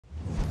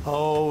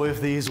Oh,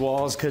 if these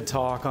walls could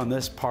talk on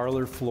this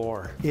parlor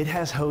floor. It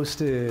has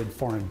hosted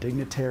foreign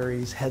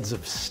dignitaries, heads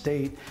of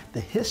state. The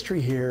history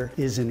here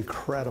is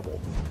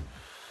incredible.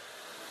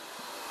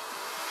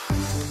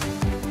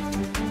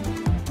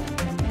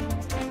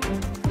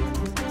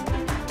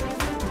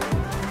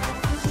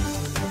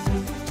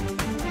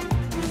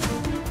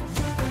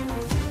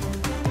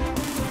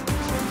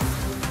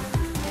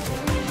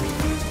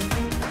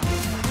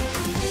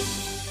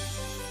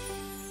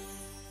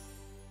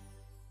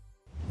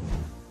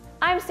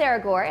 I'm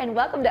Sara Gore and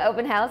welcome to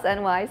Open House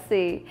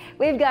NYC.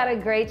 We've got a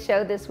great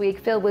show this week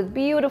filled with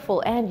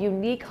beautiful and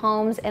unique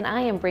homes, and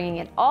I am bringing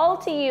it all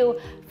to you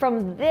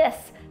from this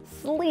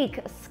sleek,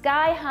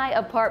 sky-high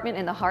apartment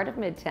in the heart of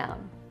Midtown.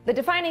 The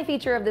defining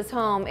feature of this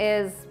home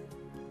is,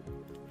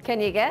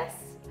 can you guess?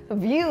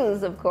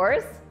 Views, of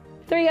course.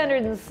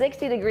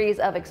 360 degrees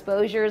of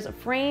exposures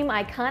frame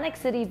iconic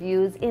city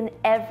views in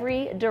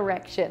every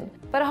direction.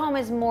 But a home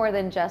is more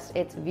than just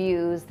its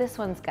views. This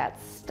one's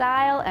got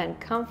style and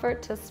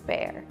comfort to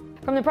spare.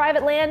 From the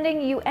private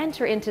landing, you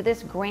enter into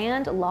this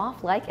grand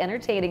loft-like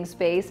entertaining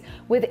space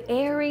with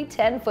airy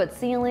 10-foot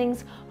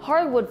ceilings,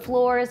 hardwood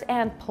floors,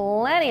 and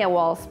plenty of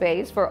wall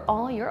space for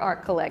all your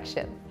art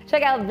collection.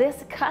 Check out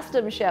this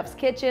custom chef's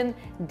kitchen,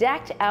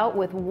 decked out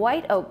with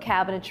white oak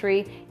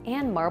cabinetry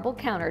and marble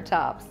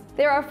countertops.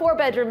 There are 4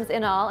 bedrooms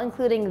in all,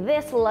 including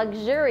this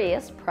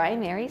luxurious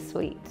primary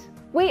suite.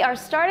 We are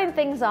starting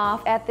things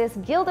off at this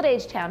Gilded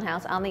Age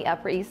townhouse on the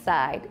Upper East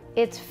Side.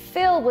 It's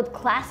filled with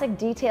classic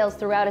details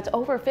throughout its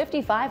over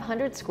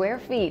 5,500 square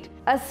feet.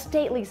 A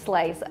stately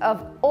slice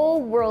of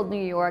old world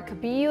New York,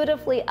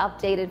 beautifully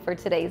updated for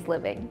today's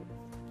living.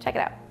 Check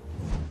it out.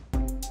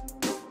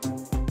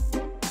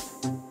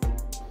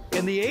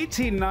 In the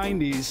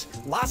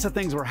 1890s, lots of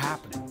things were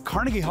happening.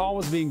 Carnegie Hall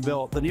was being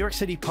built, the New York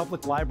City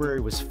Public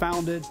Library was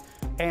founded,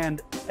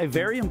 and a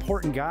very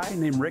important guy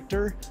named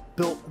Richter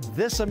built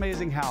this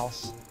amazing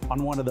house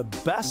on one of the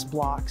best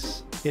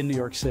blocks in New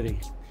York City.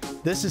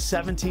 This is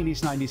 17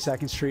 East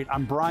 92nd Street.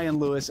 I'm Brian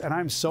Lewis, and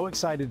I'm so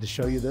excited to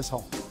show you this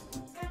home.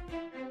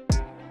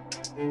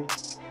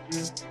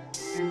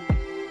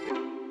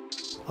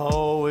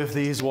 Oh, if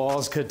these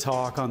walls could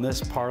talk on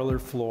this parlor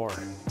floor.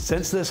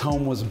 Since this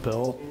home was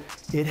built,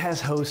 it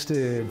has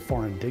hosted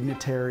foreign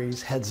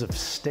dignitaries, heads of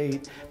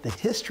state. The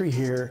history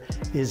here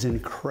is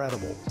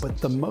incredible, but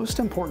the most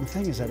important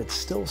thing is that it's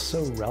still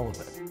so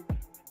relevant.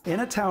 In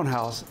a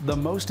townhouse, the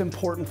most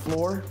important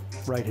floor,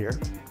 right here,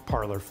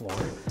 parlor floor.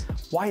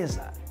 Why is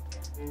that?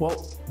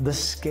 Well, the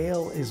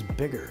scale is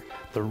bigger.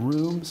 The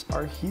rooms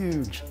are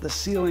huge. The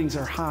ceilings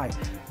are high.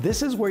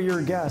 This is where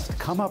your guests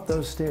come up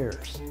those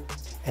stairs.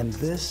 And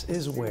this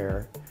is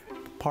where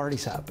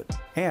parties happen.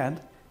 And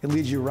it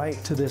leads you right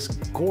to this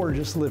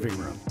gorgeous living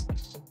room.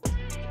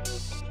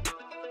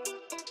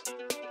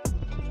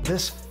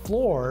 This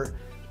floor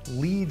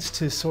leads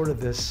to sort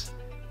of this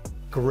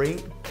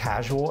great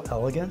casual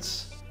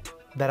elegance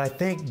that I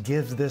think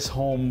gives this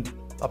home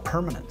a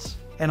permanence.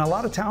 In a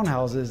lot of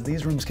townhouses,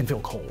 these rooms can feel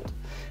cold.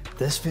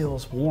 This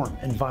feels warm,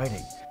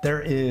 inviting.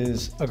 There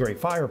is a great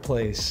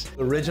fireplace,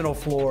 original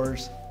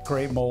floors,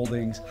 great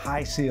moldings,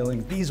 high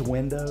ceiling, these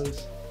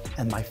windows,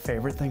 and my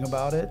favorite thing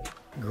about it,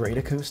 great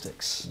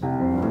acoustics.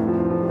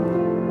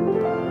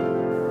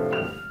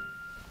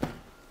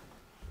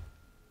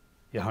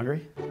 You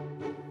hungry?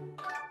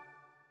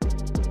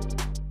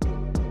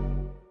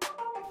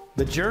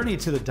 The journey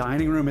to the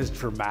dining room is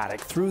dramatic.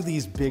 Through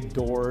these big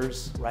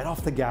doors, right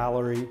off the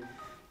gallery,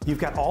 you've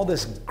got all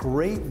this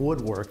great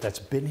woodwork that's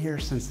been here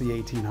since the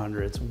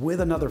 1800s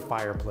with another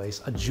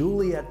fireplace, a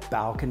Juliet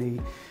balcony,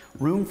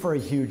 room for a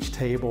huge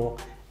table.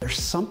 There's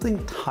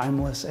something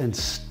timeless and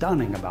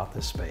stunning about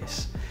this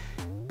space.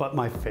 But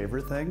my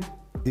favorite thing,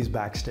 these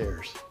back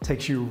stairs,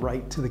 takes you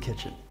right to the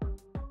kitchen.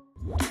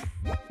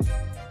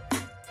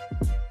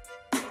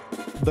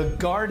 The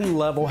garden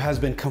level has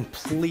been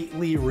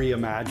completely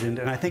reimagined,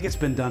 and I think it's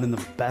been done in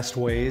the best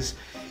ways.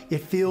 It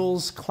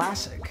feels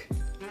classic,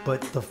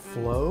 but the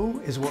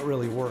flow is what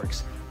really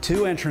works.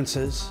 2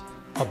 entrances,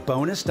 a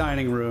bonus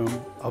dining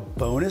room, a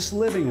bonus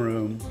living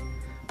room,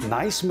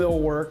 nice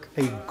millwork,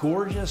 a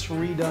gorgeous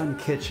redone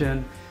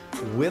kitchen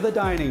with a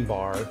dining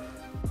bar.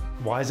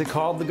 Why is it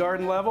called the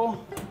garden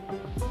level?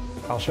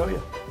 I'll show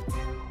you.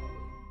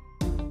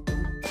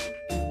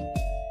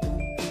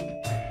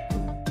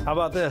 How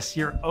about this?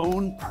 Your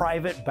own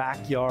private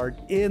backyard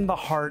in the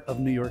heart of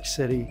New York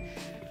City.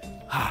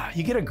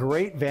 You get a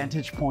great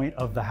vantage point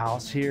of the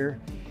house here.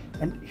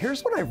 And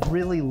here's what I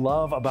really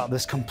love about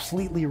this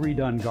completely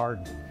redone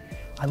garden.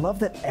 I love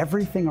that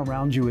everything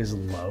around you is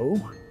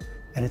low,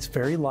 and it's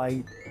very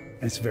light,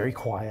 and it's very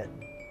quiet,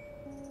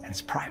 and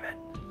it's private.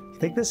 You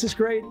think this is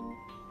great?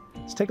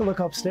 Let's take a look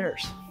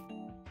upstairs.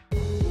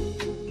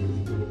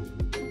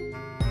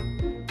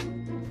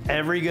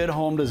 Every good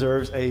home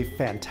deserves a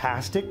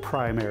fantastic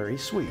primary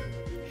suite.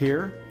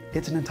 Here,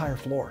 it's an entire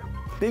floor.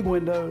 Big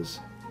windows,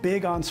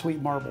 big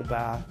ensuite marble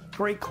bath,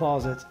 great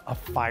closets, a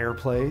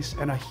fireplace,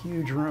 and a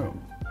huge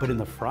room. But in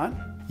the front,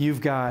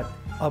 you've got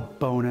a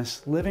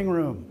bonus living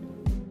room.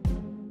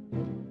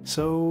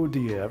 So, do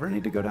you ever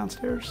need to go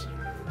downstairs?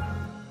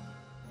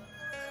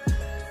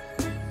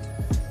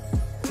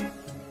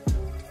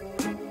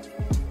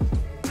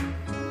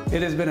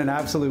 It has been an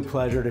absolute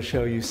pleasure to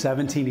show you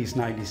 17 East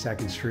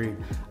 92nd Street,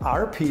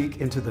 our peek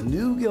into the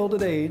new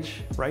Gilded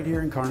Age right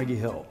here in Carnegie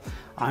Hill.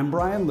 I'm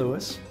Brian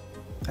Lewis,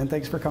 and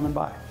thanks for coming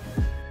by.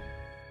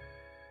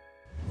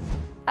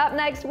 Up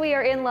next, we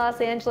are in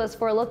Los Angeles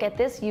for a look at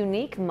this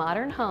unique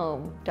modern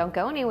home. Don't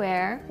go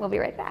anywhere. We'll be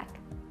right back.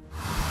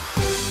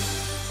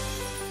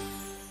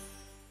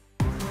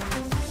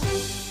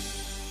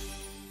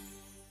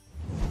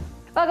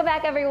 Welcome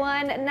back,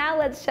 everyone. Now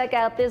let's check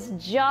out this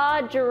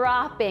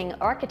jaw-dropping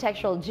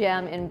architectural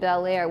gem in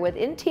Bel Air with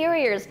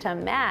interiors to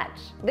match.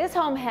 This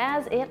home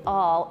has it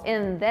all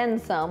and then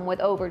some,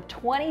 with over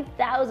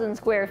 20,000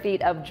 square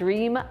feet of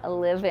dream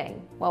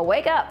living. Well,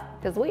 wake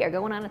up, because we are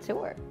going on a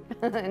tour.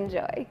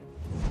 Enjoy.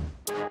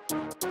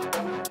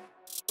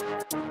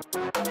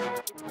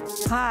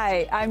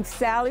 Hi, I'm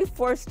Sally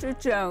Forster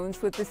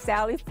Jones with the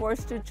Sally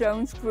Forster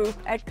Jones Group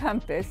at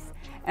Compass,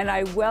 and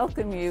I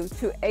welcome you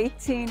to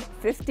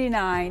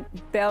 1859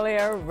 Bel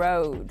Air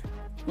Road.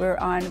 We're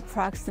on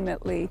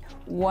approximately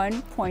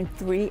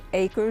 1.3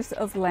 acres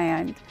of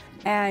land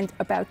and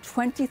about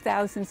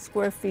 20,000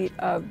 square feet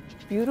of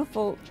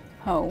beautiful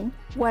home.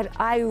 What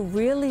I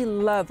really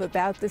love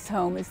about this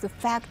home is the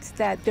fact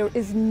that there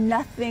is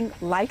nothing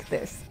like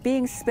this.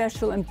 Being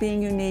special and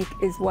being unique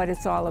is what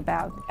it's all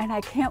about, and I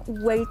can't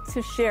wait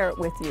to share it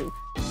with you.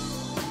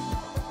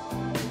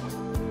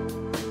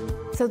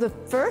 So the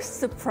first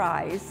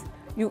surprise,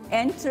 you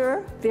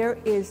enter, there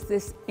is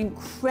this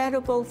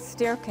incredible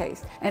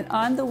staircase, and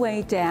on the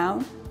way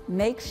down,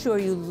 make sure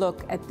you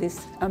look at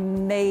this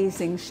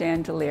amazing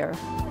chandelier.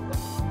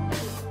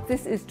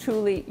 This is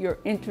truly your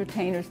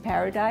entertainer's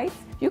paradise.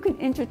 You can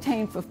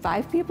entertain for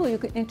 5 people, you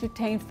can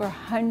entertain for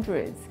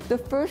hundreds. The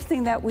first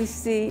thing that we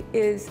see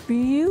is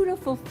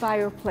beautiful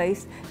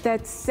fireplace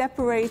that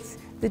separates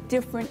the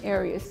different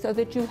areas so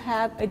that you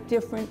have a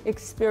different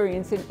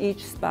experience in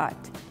each spot.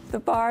 The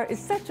bar is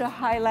such a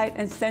highlight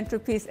and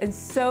centerpiece and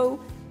so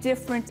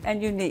different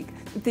and unique.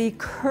 The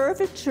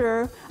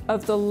curvature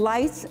of the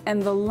lights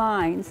and the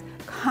lines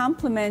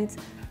complement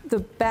the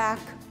back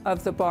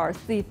of the bar.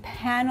 The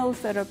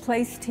panels that are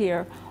placed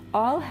here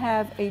all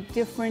have a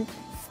different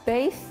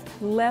space,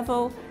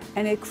 level,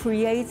 and it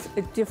creates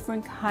a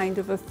different kind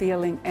of a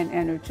feeling and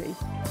energy.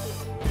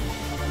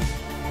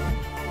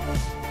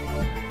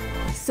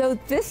 So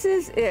this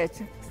is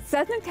it,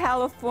 Southern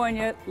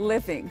California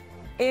living,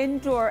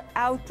 indoor,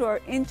 outdoor,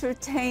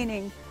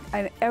 entertaining,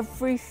 and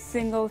every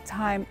single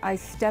time I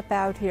step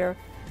out here,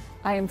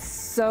 I am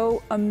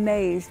so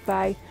amazed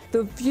by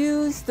the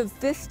views, the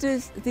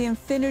vistas, the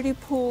infinity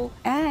pool,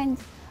 and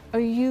a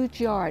huge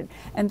yard.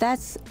 And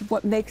that's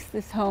what makes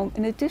this home,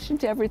 in addition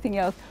to everything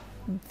else,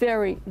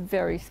 very,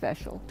 very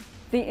special.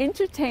 The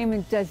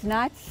entertainment does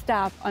not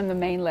stop on the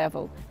main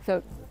level,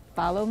 so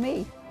follow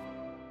me.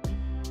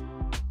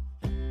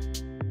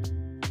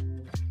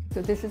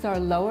 So this is our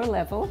lower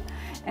level,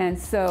 and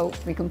so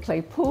we can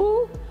play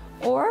pool,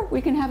 or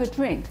we can have a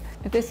drink.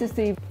 This is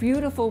the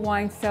beautiful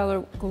wine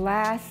cellar,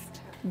 glass,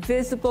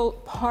 visible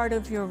part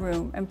of your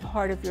room and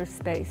part of your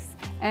space.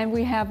 And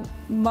we have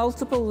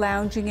multiple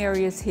lounging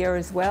areas here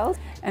as well,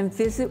 and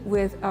visit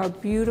with our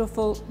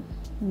beautiful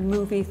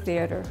movie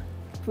theater.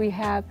 We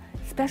have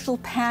special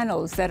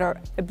panels that are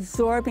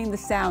absorbing the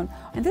sound,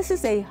 and this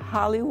is a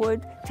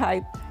Hollywood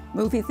type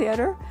movie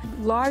theater.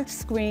 Large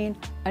screen,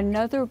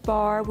 another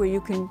bar where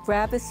you can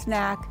grab a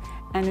snack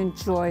and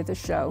enjoy the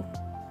show.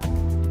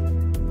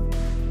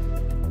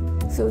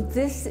 So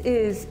this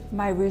is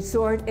my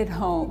resort at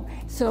home.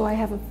 So I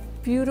have a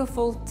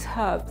beautiful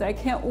tub that I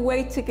can't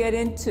wait to get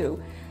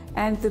into,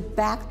 and the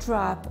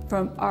backdrop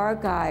from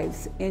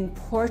Argives in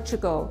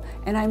Portugal,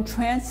 and I'm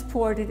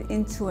transported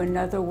into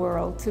another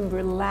world to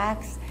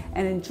relax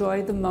and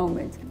enjoy the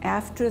moment.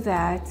 After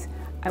that,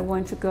 I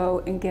want to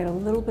go and get a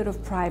little bit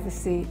of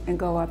privacy and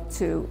go up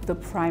to the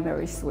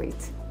primary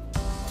suite.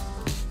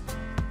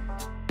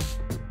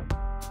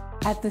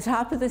 At the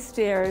top of the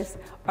stairs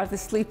are the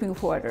sleeping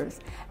quarters,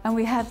 and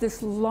we have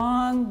this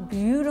long,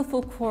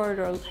 beautiful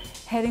corridor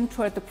heading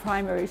toward the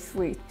primary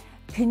suite.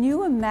 Can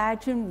you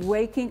imagine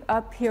waking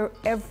up here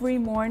every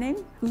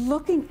morning,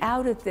 looking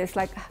out at this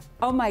like,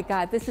 oh my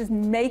God, this is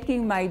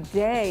making my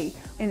day.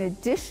 In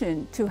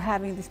addition to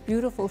having this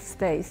beautiful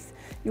space,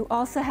 you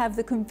also have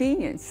the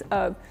convenience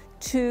of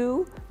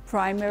 2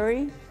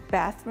 primary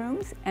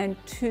bathrooms and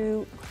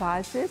 2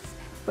 closets,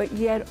 but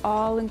yet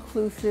all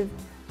inclusive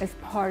as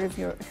part of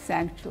your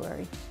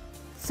sanctuary.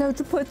 So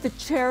to put the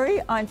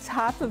cherry on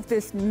top of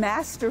this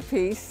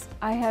masterpiece,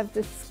 I have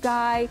the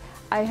sky,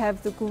 I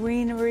have the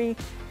greenery.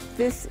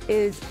 This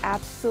is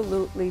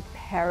absolutely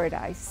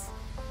paradise.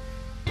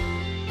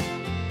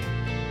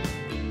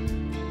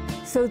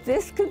 So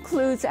this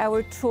concludes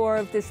our tour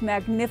of this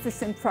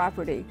magnificent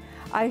property.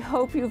 I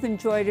hope you've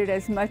enjoyed it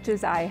as much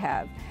as I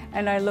have,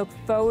 and I look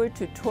forward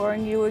to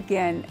touring you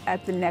again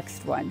at the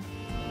next one.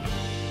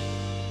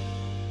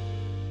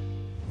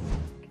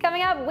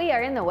 Coming up, we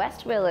are in the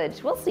West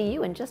Village. We'll see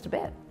you in just a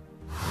bit.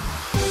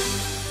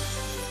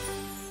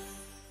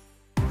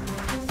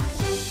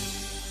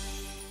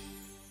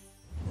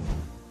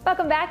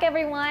 Welcome back,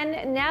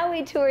 everyone. Now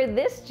we tour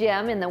this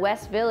gem in the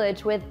West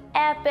Village with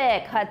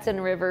epic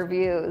Hudson River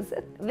views.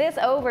 This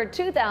over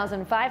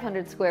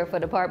 2,500 square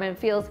foot apartment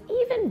feels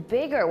even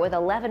bigger with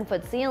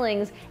 11-foot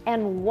ceilings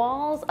and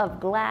walls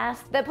of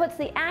glass that puts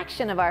the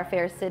action of our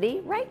fair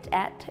city right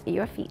at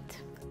your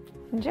feet.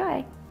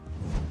 Enjoy.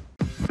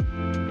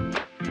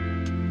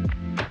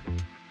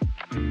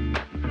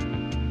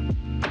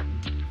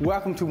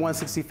 Welcome to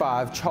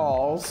 165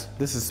 Charles.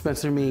 This is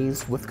Spencer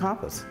Means with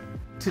Compass.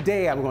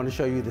 Today I'm going to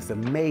show you this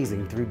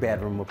amazing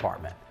 3-bedroom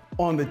apartment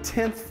on the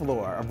 10th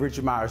floor of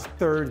Richard Myers'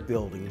 3rd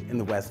building in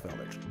the West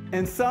Village.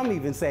 And some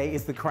even say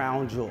it's the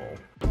crown jewel.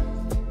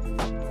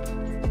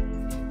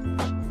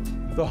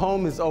 The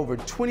home is over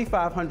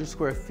 2,500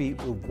 square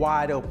feet with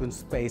wide open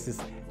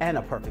spaces and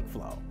a perfect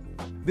flow.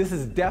 This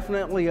is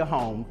definitely a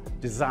home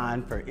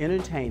designed for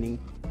entertaining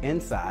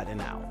inside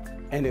and out.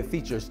 And it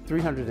features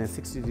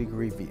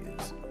 360-degree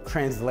views.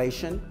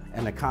 Translation,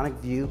 an iconic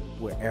view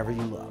wherever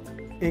you look,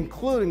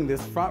 including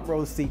this front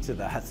row seat to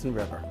the Hudson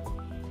River.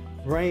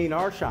 Rain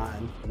or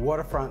shine,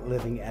 waterfront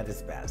living at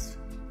its best.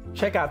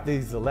 Check out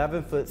these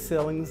 11-foot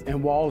ceilings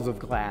and walls of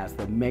glass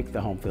that make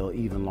the home feel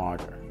even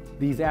larger.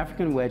 These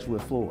African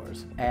wedgewood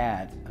floors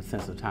add a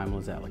sense of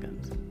timeless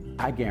elegance.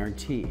 I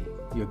guarantee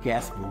your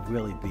guests will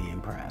really be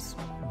impressed.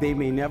 They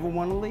may never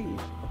want to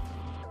leave.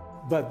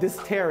 But this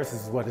terrace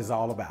is what it's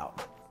all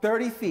about.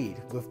 30 feet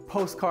with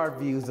postcard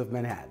views of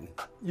Manhattan.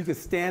 You can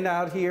stand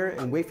out here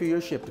and wait for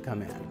your ship to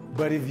come in.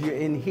 But if you're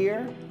in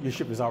here, your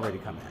ship has already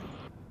come in.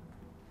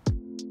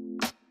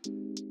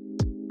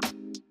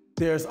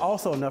 There's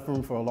also enough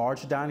room for a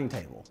large dining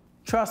table.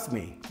 Trust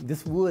me,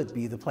 this would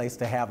be the place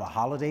to have a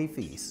holiday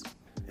feast.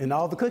 And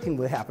all the cooking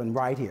would happen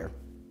right here.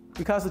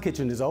 Because the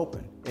kitchen is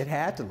open, it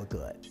had to look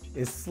good.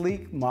 It's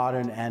sleek,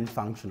 modern, and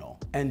functional,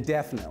 and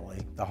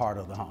definitely the heart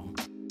of the home.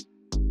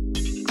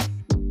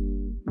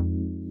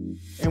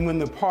 And when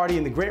the party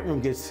in the great room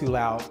gets too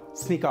loud,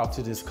 sneak off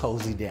to this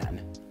cozy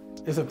den.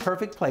 It's a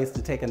perfect place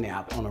to take a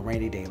nap on a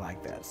rainy day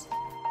like this.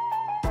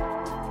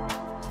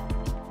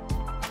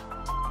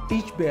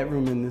 Each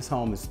bedroom in this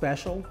home is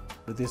special,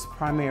 but this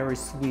primary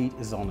suite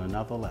is on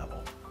another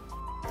level.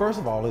 First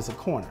of all, it's a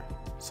corner,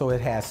 so it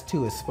has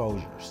 2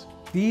 exposures.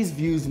 These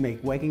views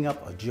make waking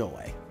up a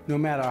joy, no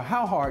matter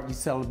how hard you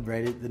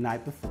celebrated the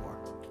night before.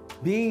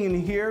 Being in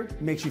here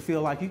makes you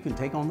feel like you can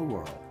take on the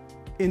world.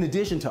 In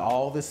addition to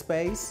all this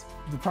space,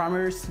 the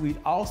primary suite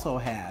also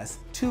has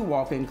 2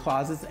 walk-in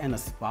closets and a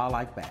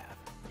spa-like bath.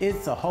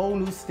 It's a whole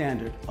new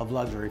standard of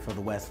luxury for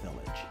the West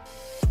Village.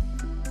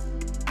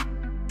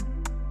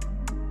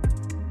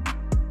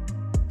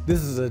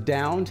 This is a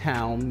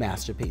downtown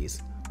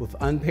masterpiece with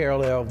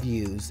unparalleled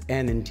views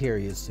and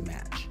interiors to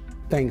match.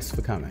 Thanks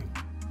for coming.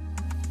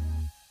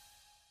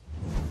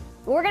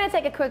 We're going to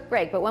take a quick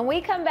break, but when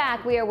we come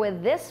back, we are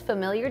with this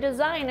familiar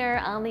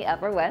designer on the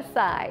Upper West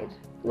Side.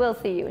 We'll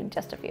see you in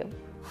just a few.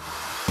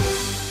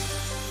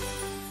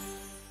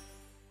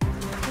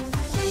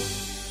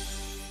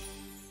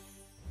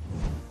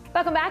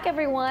 Welcome back,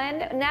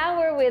 everyone. Now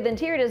we're with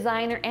interior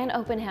designer and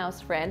open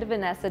house friend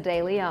Vanessa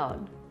De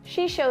Leon.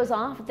 She shows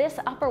off this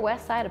Upper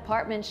West Side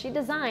apartment she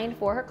designed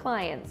for her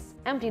clients,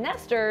 empty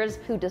nesters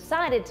who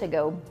decided to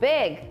go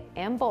big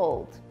and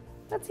bold.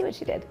 Let's see what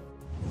she did.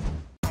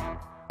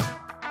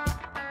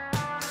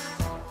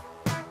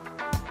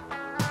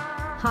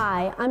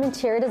 Hi, I'm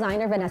interior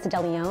designer Vanessa De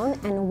Leon,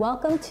 and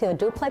welcome to a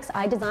duplex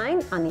I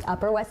designed on the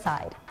Upper West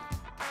Side.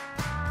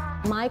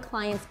 My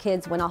clients'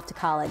 kids went off to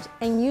college,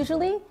 and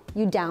usually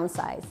you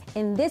downsize.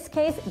 In this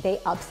case, they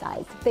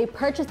upsize. They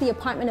purchased the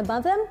apartment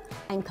above them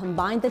and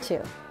combined the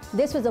 2.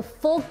 This was a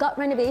full gut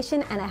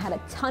renovation, and I had a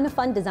ton of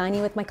fun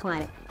designing with my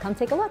client. Come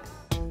take a look.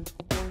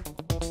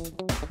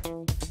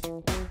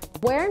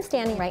 Where I'm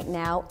standing right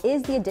now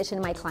is the addition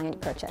my client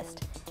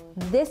purchased.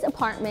 This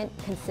apartment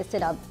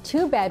consisted of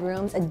 2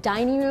 bedrooms, a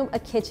dining room, a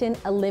kitchen,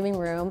 a living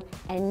room,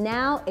 and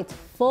now it's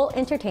full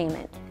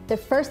entertainment. The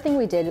first thing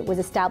we did was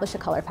establish a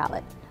color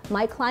palette.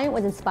 My client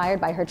was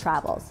inspired by her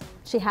travels.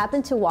 She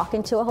happened to walk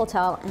into a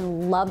hotel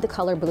and loved the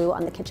color blue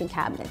on the kitchen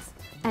cabinets.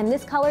 And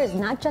this color is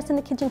not just in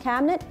the kitchen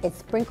cabinet, it's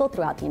sprinkled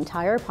throughout the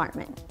entire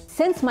apartment.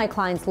 Since my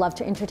clients love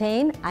to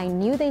entertain, I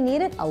knew they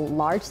needed a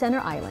large center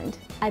island.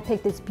 I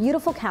picked this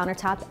beautiful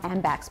countertop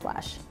and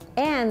backsplash.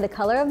 And the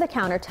color of the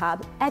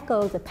countertop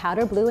echoes the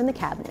powder blue in the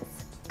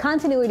cabinets.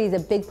 Continuity is a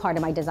big part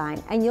of my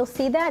design, and you'll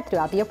see that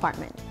throughout the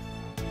apartment.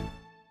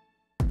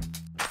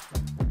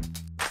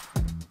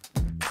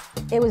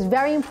 It was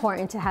very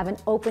important to have an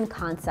open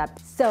concept,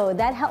 so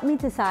that helped me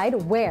decide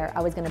where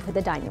I was going to put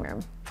the dining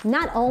room.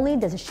 Not only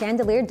does a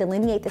chandelier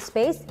delineate the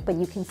space, but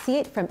you can see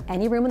it from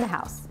any room in the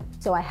house.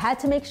 So I had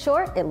to make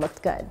sure it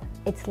looked good.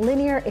 It's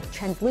linear, it's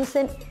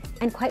translucent,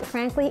 and quite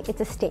frankly,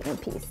 it's a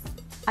statement piece.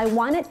 I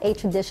wanted a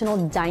traditional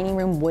dining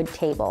room wood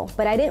table,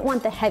 but I didn't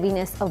want the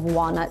heaviness of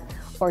walnut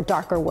or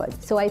darker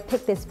wood, so I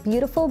picked this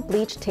beautiful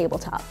bleached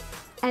tabletop.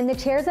 And the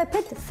chairs I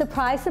picked,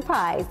 surprise,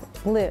 surprise,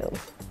 blue.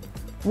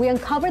 We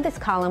uncovered this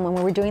column when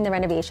we were doing the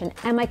renovation,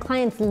 and my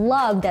clients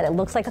loved that it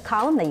looks like a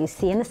column that you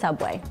see in the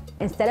subway.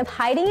 Instead of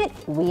hiding it,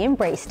 we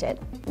embraced it.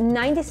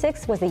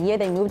 '96 was the year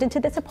they moved into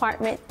this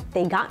apartment,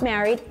 they got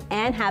married,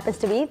 and happens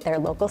to be their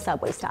local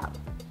subway stop.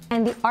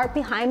 And the art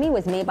behind me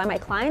was made by my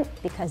client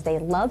because they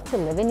love to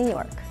live in New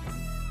York.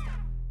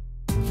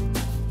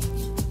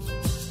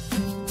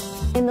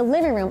 In the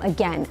living room,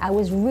 again, I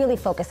was really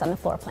focused on the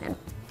floor plan.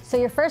 So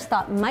your first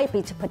thought might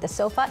be to put the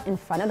sofa in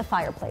front of the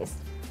fireplace.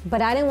 But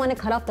I didn't want to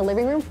cut off the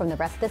living room from the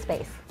rest of the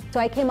space.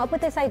 So I came up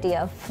with this idea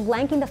of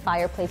flanking the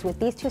fireplace with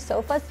these two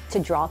sofas to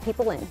draw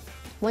people in.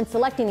 When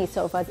selecting these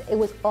sofas, it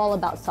was all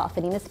about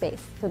softening the space,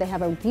 so they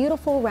have a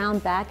beautiful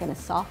round back and a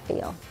soft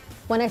feel.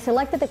 When I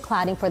selected the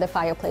cladding for the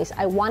fireplace,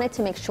 I wanted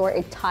to make sure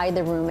it tied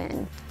the room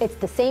in. It's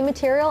the same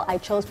material I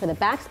chose for the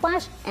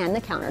backsplash and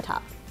the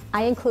countertop.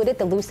 I included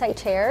the lucite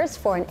chairs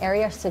for an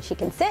area so she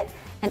can sit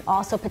and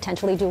also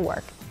potentially do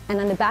work. And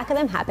on the back of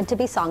them happened to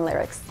be song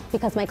lyrics,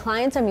 because my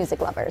clients are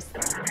music lovers.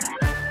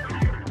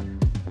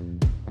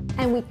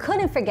 And we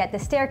couldn't forget the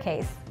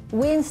staircase.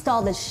 We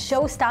installed this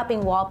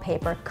show-stopping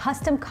wallpaper,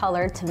 custom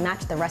colored to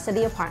match the rest of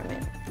the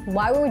apartment.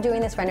 While we were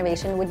doing this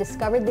renovation, we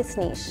discovered this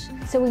niche.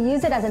 So we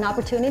used it as an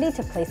opportunity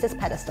to place this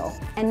pedestal.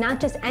 And not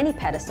just any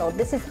pedestal,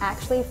 this is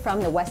actually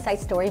from the West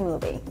Side Story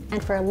movie.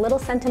 And for a little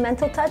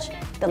sentimental touch,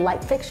 the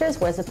light fixtures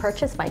was a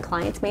purchase my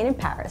clients made in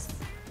Paris.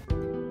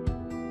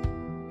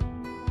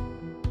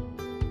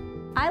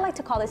 I like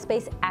to call this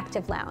space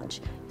Active Lounge.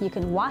 You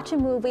can watch a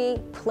movie,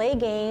 play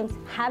games,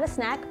 have a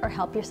snack, or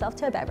help yourself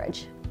to a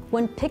beverage.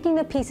 When picking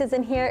the pieces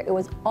in here, it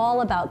was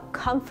all about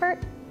comfort,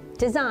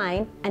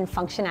 design, and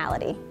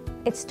functionality.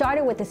 It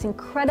started with this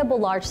incredible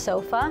large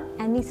sofa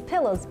and these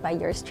pillows by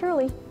yours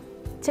truly.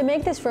 To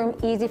make this room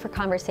easy for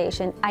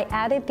conversation, I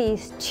added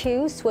these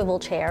two swivel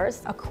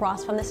chairs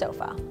across from the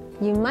sofa.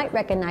 You might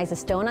recognize the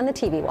stone on the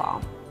TV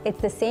wall. It's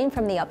the same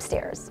from the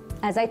upstairs.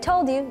 As I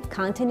told you,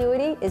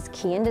 continuity is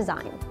key in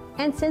design.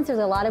 And since there's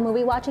a lot of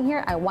movie watching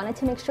here, I wanted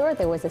to make sure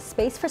there was a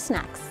space for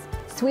snacks.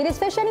 Swedish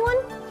fish, anyone?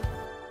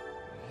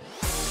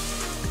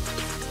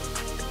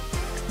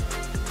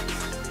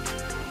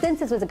 Since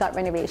this was a gut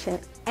renovation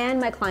and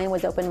my client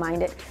was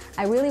open-minded,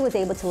 I really was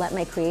able to let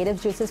my creative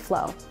juices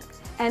flow.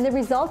 And the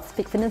results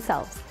speak for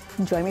themselves.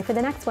 Join me for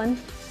the next one.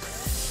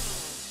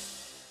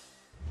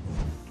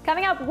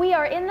 Coming up, we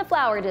are in the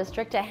Flower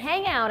District to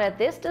hang out at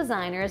this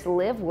designer's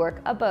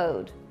live-work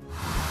abode.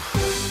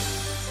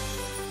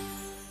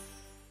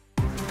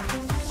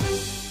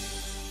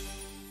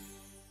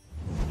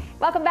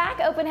 Welcome back,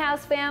 Open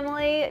House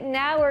family.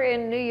 Now we're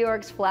in New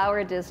York's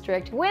Flower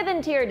District with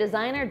interior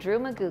designer Drew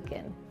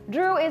McGuckin.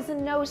 Drew is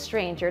no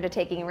stranger to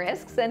taking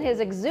risks, and his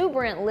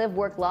exuberant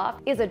live-work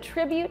loft is a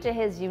tribute to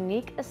his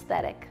unique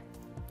aesthetic.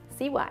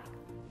 See why.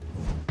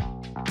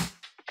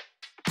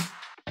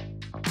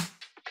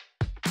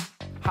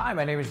 Hi,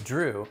 my name is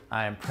Drew.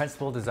 I am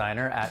principal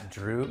designer at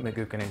Drew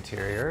McGuckin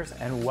Interiors,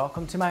 and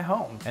welcome to my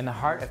home in the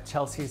heart of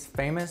Chelsea's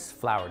famous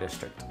Flower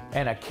District.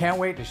 And I can't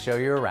wait to show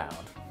you around.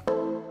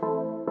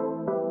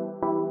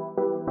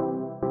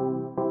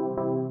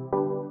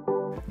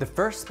 The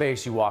first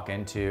space you walk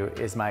into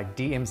is my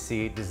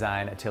DMC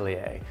Design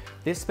Atelier.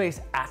 This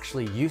space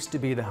actually used to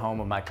be the home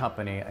of my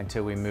company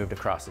until we moved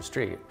across the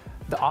street.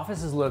 The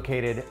office is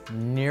located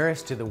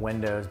nearest to the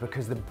windows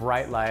because the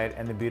bright light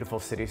and the beautiful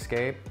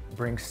cityscape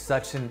brings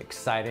such an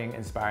exciting,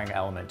 inspiring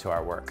element to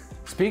our work.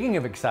 Speaking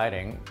of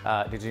exciting,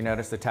 did you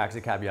notice the taxi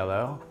cab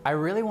yellow? I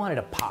really wanted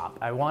a pop.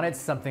 I wanted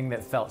something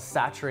that felt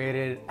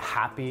saturated,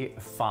 happy,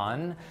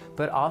 fun,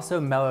 but also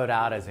mellowed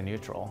out as a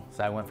neutral.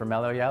 So I went for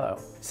mellow yellow.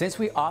 Since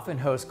we often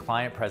host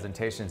client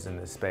presentations in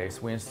this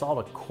space, we installed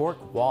a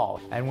cork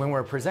wall. And when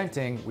we're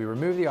presenting, we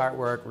remove the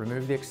artwork,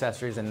 remove the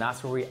accessories, and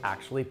that's where we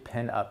actually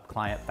pin up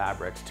client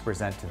fabrics to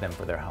present to them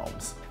for their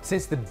homes.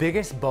 Since the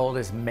biggest,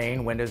 boldest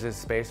main windows of this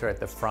space are at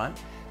the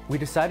front, we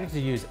decided to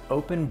use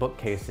open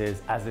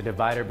bookcases as the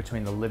divider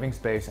between the living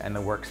space and the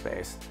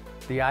workspace.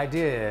 The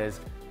idea is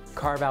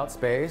carve out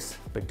space,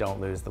 but don't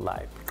lose the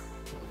light.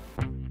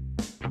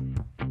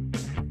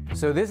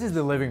 So this is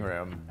the living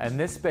room, and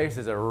this space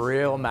is a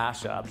real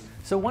mashup.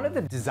 So one of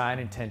the design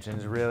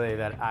intentions really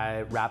that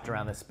I wrapped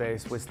around this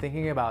space was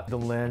thinking about the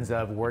lens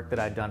of work that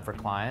I'd done for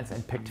clients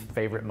and picked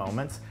favorite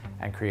moments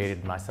and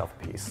created myself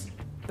a piece.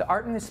 The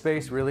art in this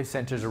space really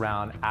centers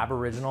around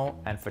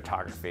Aboriginal and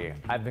photography.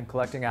 I've been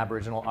collecting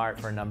Aboriginal art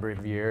for a number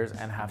of years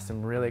and have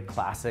some really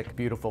classic,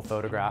 beautiful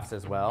photographs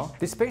as well.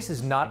 This space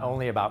is not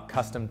only about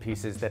custom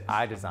pieces that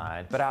I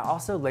designed, but I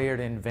also layered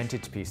in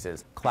vintage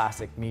pieces.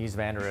 Classic Mies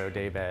van der Rohe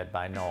daybed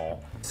by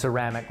Knoll,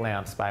 ceramic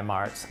lamps by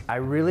Martz. I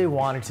really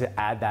wanted to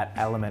add that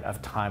element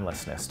of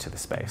timelessness to the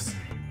space.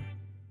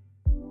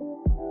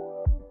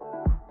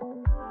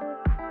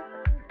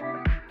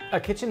 A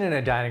kitchen and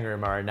a dining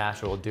room are a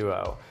natural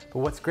duo, but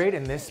what's great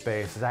in this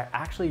space is I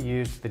actually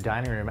used the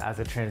dining room as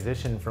a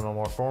transition from a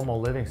more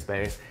formal living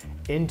space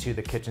into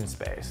the kitchen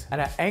space.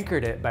 And I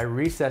anchored it by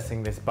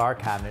recessing this bar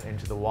cabinet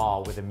into the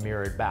wall with a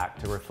mirrored back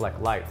to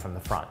reflect light from the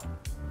front.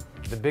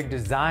 The big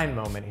design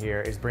moment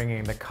here is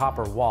bringing the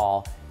copper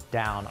wall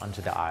down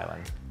onto the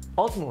island.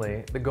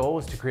 Ultimately, the goal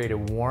is to create a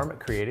warm,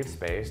 creative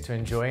space to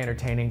enjoy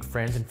entertaining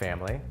friends and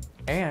family,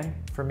 and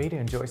for me to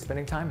enjoy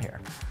spending time here.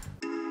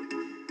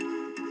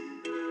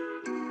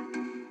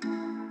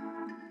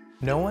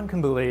 No one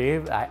can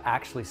believe I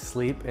actually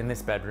sleep in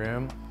this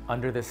bedroom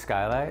under this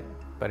skylight,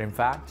 but in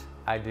fact,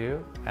 I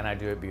do, and I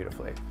do it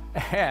beautifully.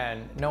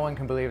 And no one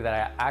can believe that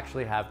I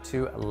actually have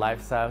 2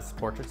 life-size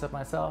portraits of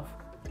myself,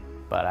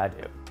 but I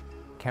do.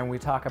 Can we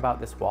talk about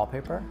this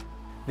wallpaper?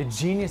 The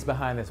genius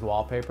behind this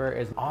wallpaper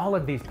is all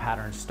of these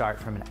patterns start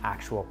from an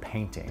actual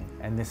painting,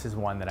 and this is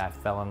one that I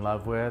fell in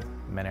love with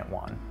minute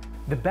 1.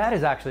 The bed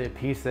is actually a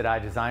piece that I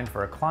designed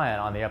for a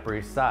client on the Upper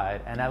East Side,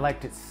 and I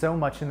liked it so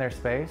much in their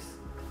space,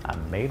 I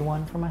made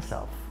one for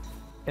myself.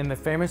 In the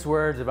famous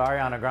words of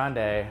Ariana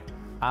Grande,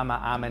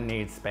 I'ma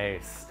need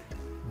space.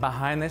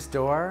 Behind this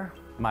door,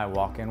 my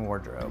walk-in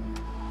wardrobe.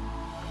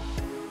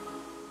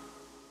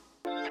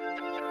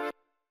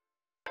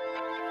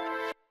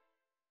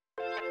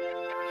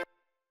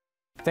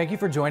 Thank you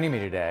for joining me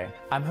today.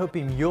 I'm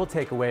hoping you'll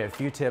take away a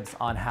few tips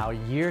on how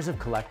years of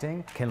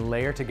collecting can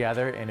layer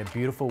together in a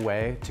beautiful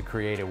way to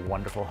create a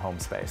wonderful home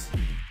space.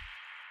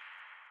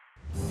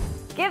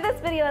 Give this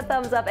video a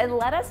thumbs up and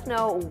let us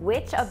know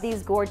which of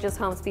these gorgeous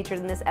homes featured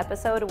in this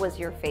episode was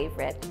your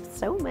favorite.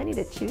 So many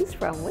to choose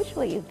from. Which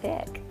will you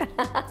pick?